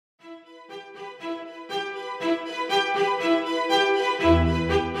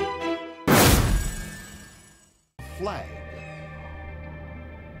flag.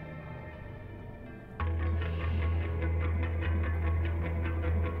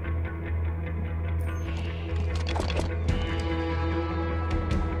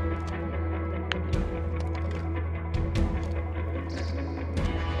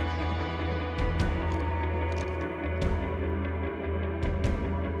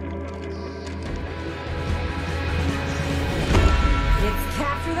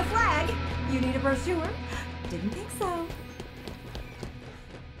 Capture the flag! You need a brochure? Didn't think so.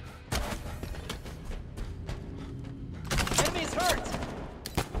 Enemy's hurt!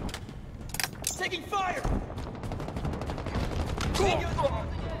 Taking fire!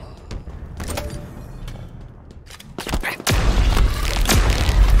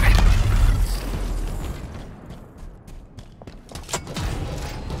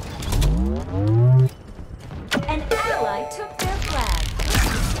 An ally took their flag.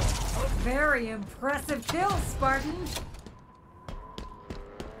 Very impressive kill, Spartan.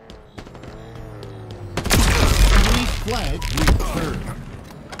 Enemy flag returned.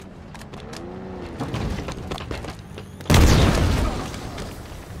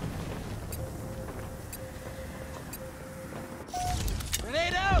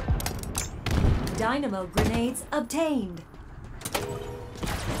 Grenade out! Dynamo grenades obtained.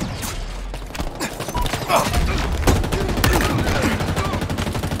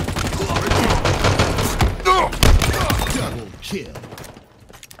 Double kill.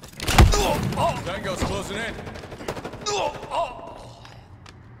 Tango's closing in.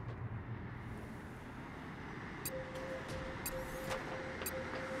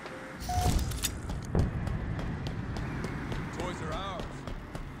 Toys are ours.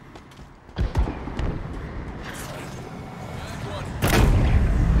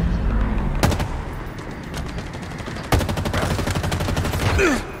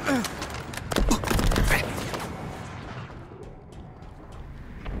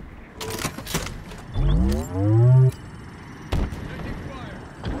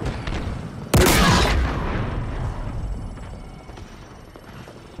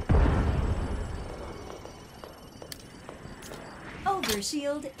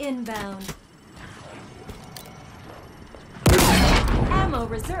 Overshield inbound. Ammo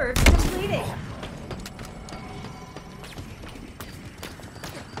reserves completed.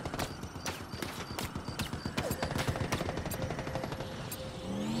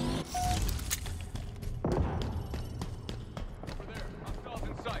 Over there. Hostiles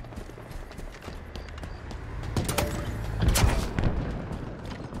in sight.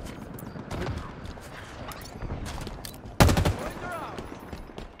 Toys are out.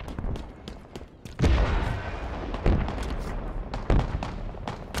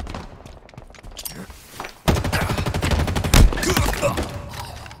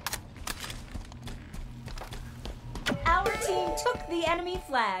 Our team took the enemy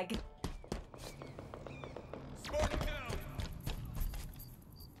flag. Spartan down.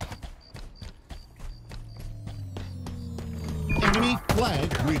 Enemy flag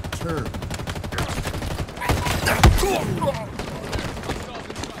returned. Hostiles in sight.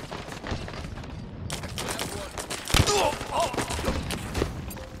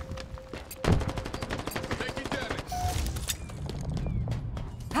 Taking damage.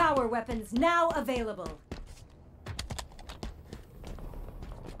 Power weapons now available.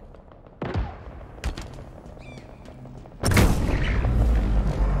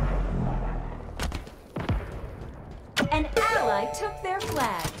 An ally took their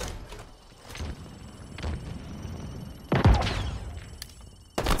flag.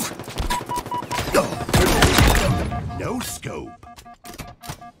 No scope.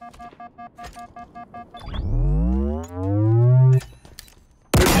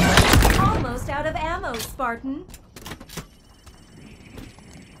 Almost out of ammo, Spartan.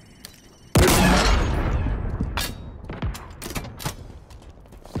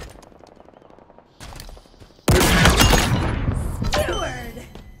 Skewered!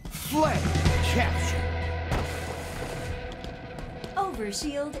 Flag captured.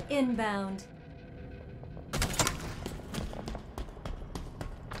 Overshield inbound.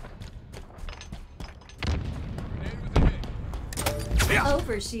 Grenade was a hit.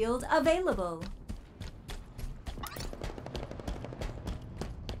 Overshield available.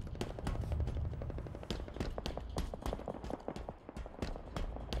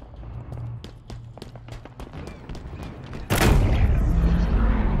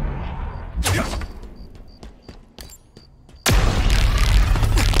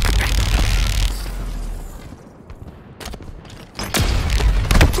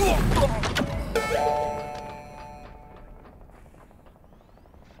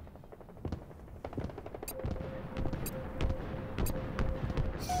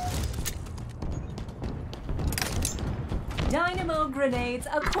 grenades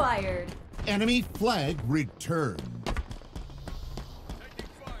acquired. Enemy flag returned. Taking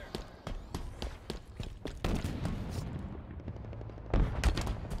fire.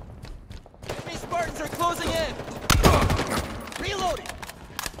 Enemy Spartans are closing in! Reloading!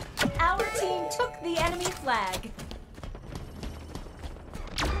 Our team took the enemy flag.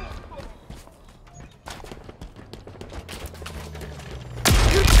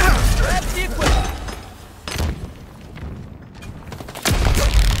 Grab the equipment!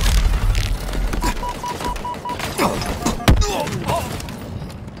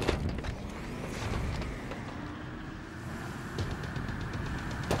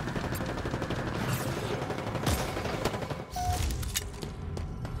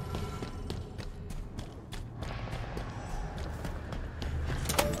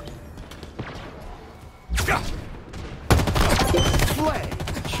 Flag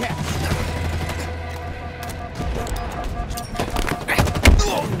captured.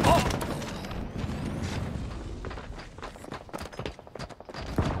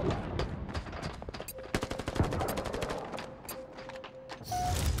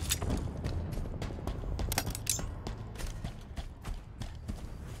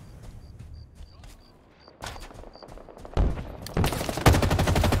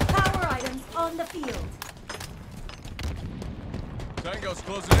 Power items on the field. Tango's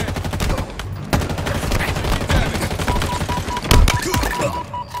closing in. Taking damage.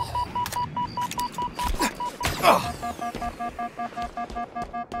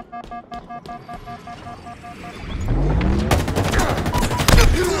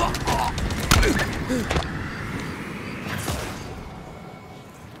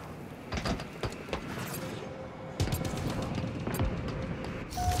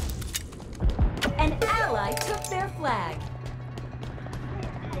 An ally took their flag.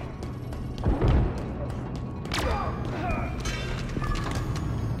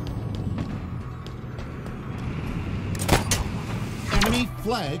 Enemy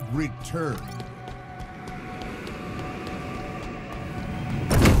flag returned.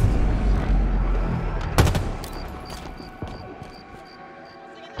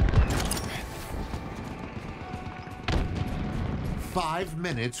 Five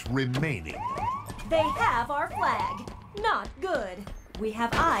minutes remaining. They have our flag. Not good. We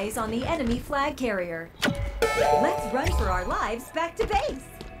have eyes on the enemy flag carrier. Let's run for our lives back to base.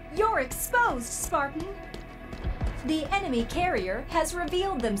 You're exposed, Spartan. The enemy carrier has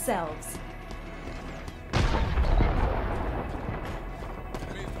revealed themselves. Enemies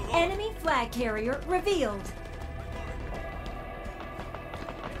below. Enemy flag carrier revealed.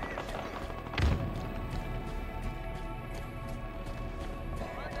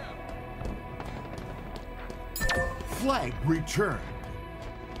 Flag returned.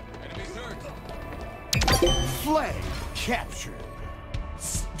 Enemies hurt. Flag captured.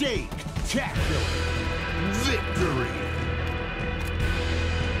 Stake tackle. Victory.